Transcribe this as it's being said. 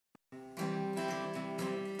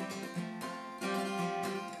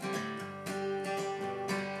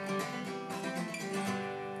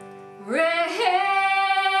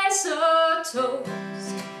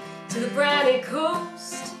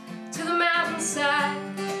coast, to the mountainside,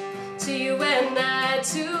 to you and I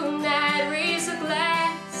tonight. Raise a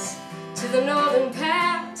glass to the northern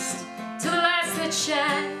past, to the lights that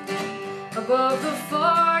shine above the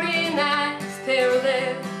 49th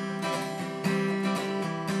parallel.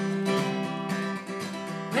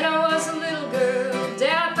 When I was a little girl,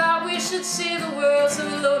 Dad thought we should see the world, so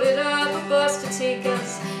we loaded up a bus to take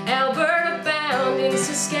us Alberta bound. In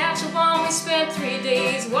Saskatchewan we spent 3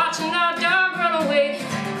 days watching our dog run away.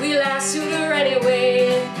 We lassoed her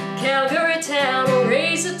anyway. In Calgary town we'll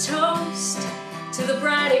raise a toast to the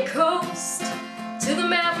briny coast, to the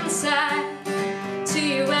mountainside, to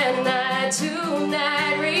you and I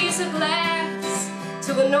tonight. Raise a glass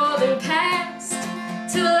to a northern past,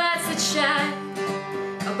 to the lights that shine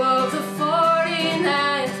above the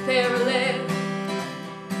 49th parallel.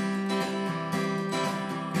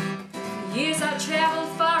 For years I traveled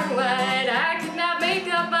far and wide, I could not make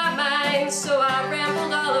up my mind, so I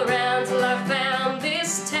rambled all around till I found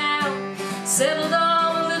this town. Settled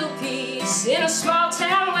on a little piece in a small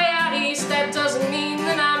town way out east. That doesn't mean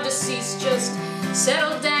that I'm deceased, just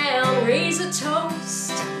settled down. Raise a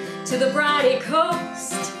toast to the briny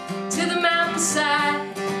coast, to the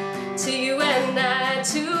mountainside, to you and I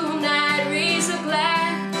tonight. Raise a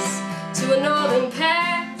glass to a northern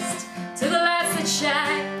past, to the lights that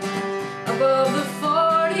shine above the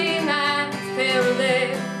 49th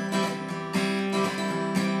parallel.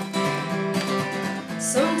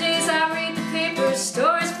 Some days I read the papers,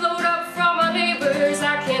 stories float up from our neighbours.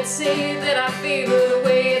 I can't say that I favor the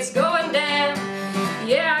way it's going down.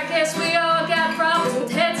 Yeah, I guess we all got problems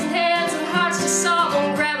with heads and hands and hearts to solve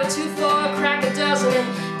them. Grab a 2-4, crack a dozen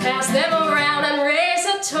and pass them around, and raise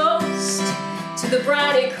a toast to the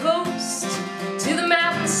briny coast, to the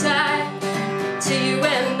mountainside, to you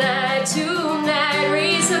and I tonight.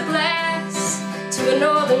 Raise a glass to a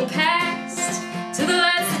northern past, to the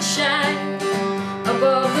lights that shine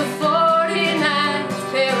above the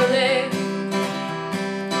 49th parallel.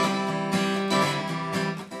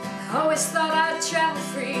 I always thought I'd travel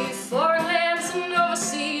free, foreign lands and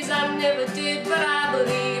overseas. I never did, but I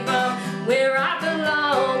believe I'm where I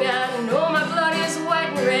belong. I know my blood is white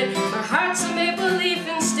and red, my heart's a maple leaf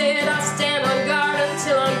instead. I stand on guard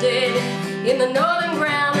until I'm dead in the northern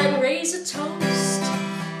ground, and raise a toast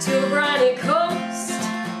to a briny coast,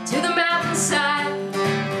 to the mountainside,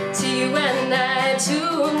 to you and I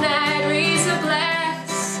tonight. Raise a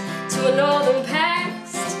glass to a northern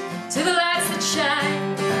past, to the lights that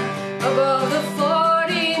shine above the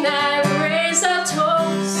 49th. Raise a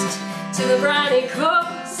toast to the briny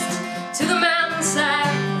coast, to the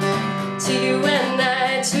mountainside, to you and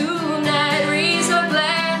I tonight. Raise a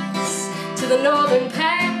glass to the northern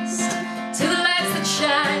past, to the lights that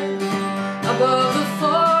shine above the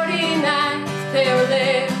 49th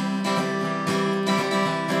parallel.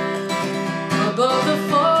 Above the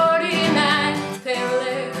 49th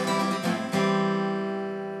parallel.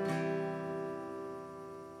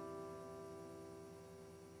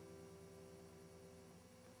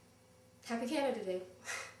 Happy Canada Day.